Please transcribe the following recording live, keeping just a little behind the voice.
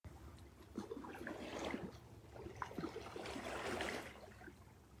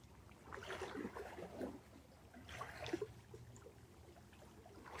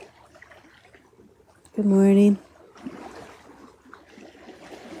Good morning.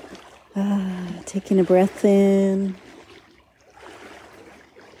 Taking a breath in,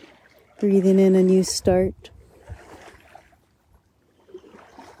 breathing in a new start,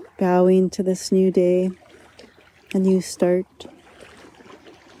 bowing to this new day, a new start,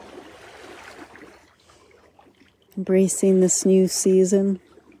 embracing this new season,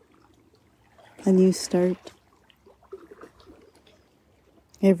 a new start.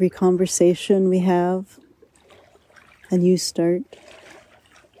 Every conversation we have, a new start.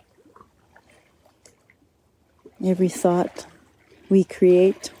 Every thought we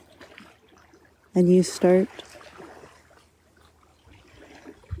create, a new start.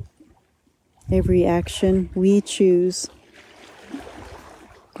 Every action we choose,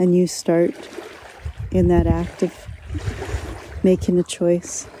 a new start in that act of making a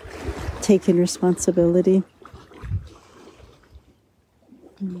choice, taking responsibility.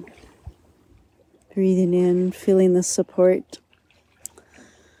 Breathing in, feeling the support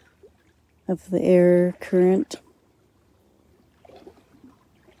of the air current,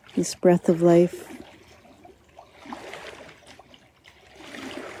 this breath of life.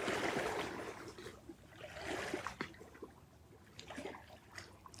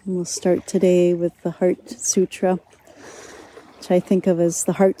 And we'll start today with the Heart Sutra, which I think of as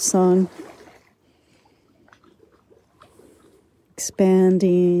the heart song,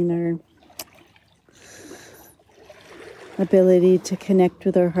 expanding our ability to connect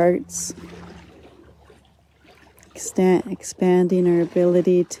with our hearts, expanding our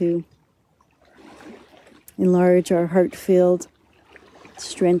ability to enlarge our heart field,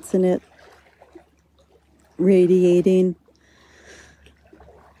 strengthen it, radiating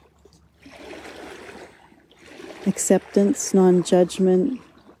acceptance, non-judgment,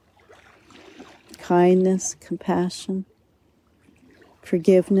 kindness, compassion,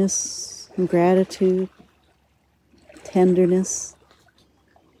 forgiveness, and gratitude, tenderness,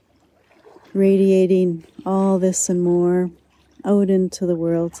 radiating all this and more out into the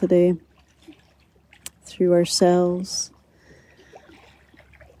world today, through ourselves,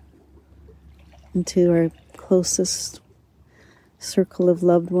 into our closest circle of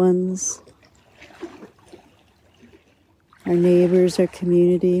loved ones, our neighbors, our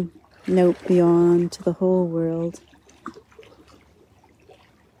community, and out beyond to the whole world.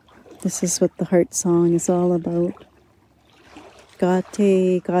 This is what the heart song is all about.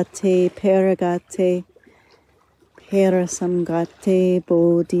 Gate, gate, paragate, parasamgate,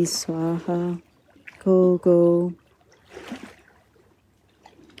 bodhi swaha. Go, go,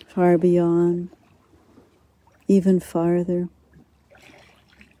 far beyond, even farther,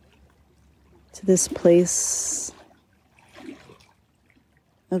 to this place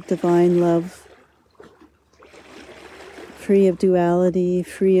of divine love, free of duality,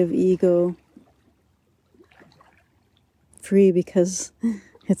 free of ego, free because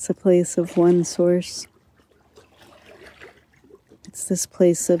it's a place of one source. It's this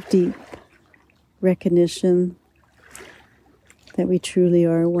place of deep recognition that we truly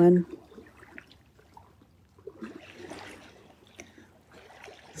are one.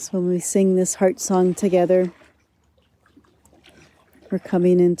 So when we sing this heart song together, we're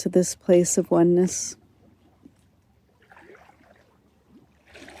coming into this place of oneness.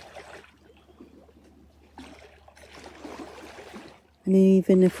 And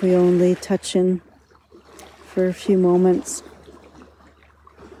even if we only touch in for a few moments,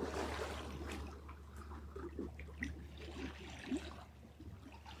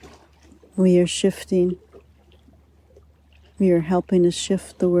 we are shifting. We are helping to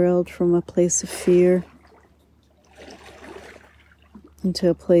shift the world from a place of fear into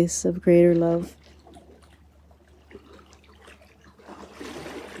a place of greater love.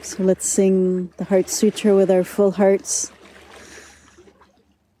 So let's sing the Heart Sutra with our full hearts,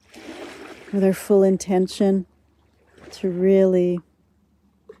 with our full intention to really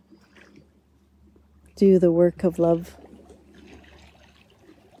do the work of love.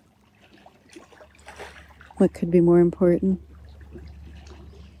 What could be more important?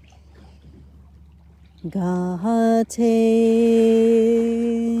 Gate,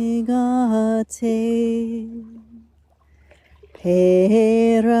 gate,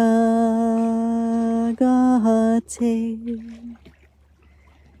 pera gate,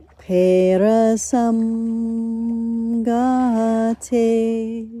 perasam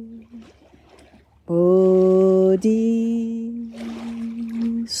gate, bodhi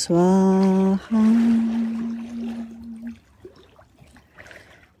swaha.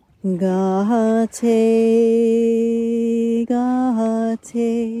 Gate, gate,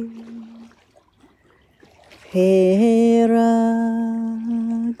 pera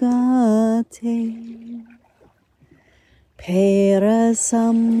gate, Parasamgate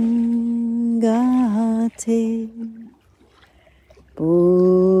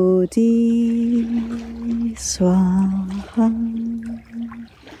Bodhi Swaha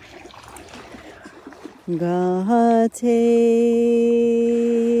Gate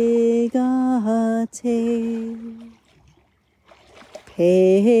Gate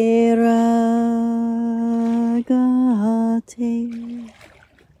Pera Gate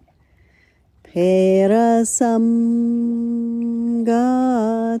Parasamgate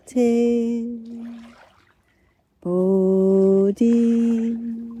Bodhi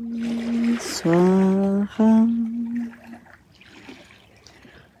Swaha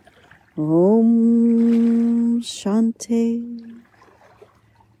Om Shanti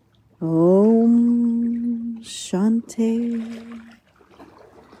Om Shanti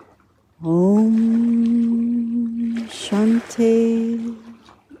Om Shanti.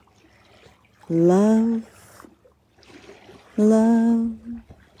 Love, love,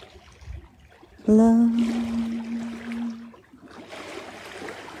 love.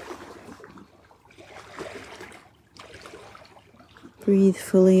 Breathe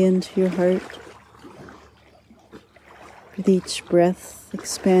fully into your heart. With each breath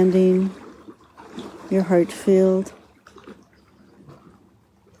expanding your heart field.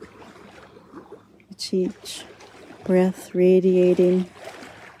 Each breath radiating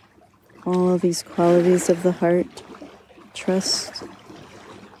all of these qualities of the heart: trust,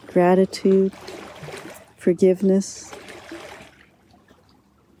 gratitude, forgiveness,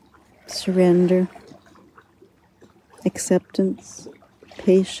 surrender, acceptance,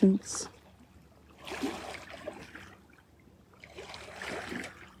 patience.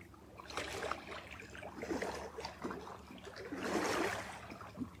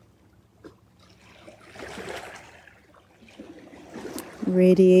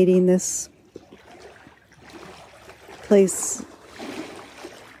 Radiating this place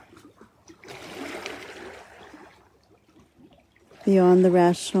beyond the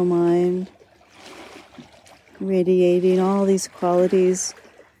rational mind, radiating all these qualities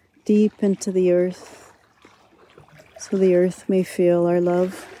deep into the earth, so the earth may feel our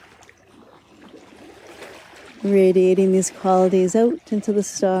love. Radiating these qualities out into the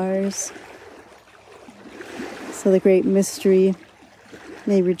stars, so the great mystery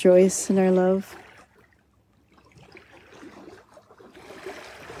may rejoice in our love.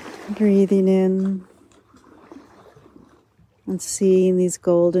 Breathing in and seeing these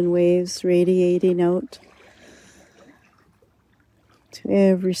golden waves radiating out to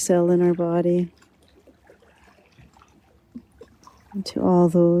every cell in our body and to all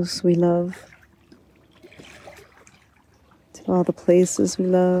those we love, to all the places we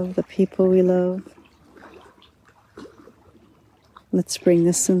love, the people we love. Let's bring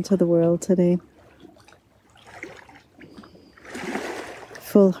this into the world today.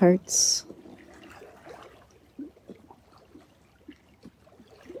 Full hearts.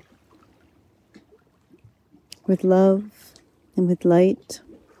 With love and with light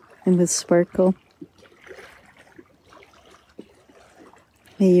and with sparkle.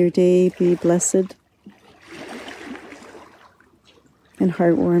 May your day be blessed and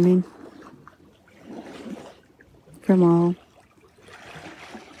heartwarming from all.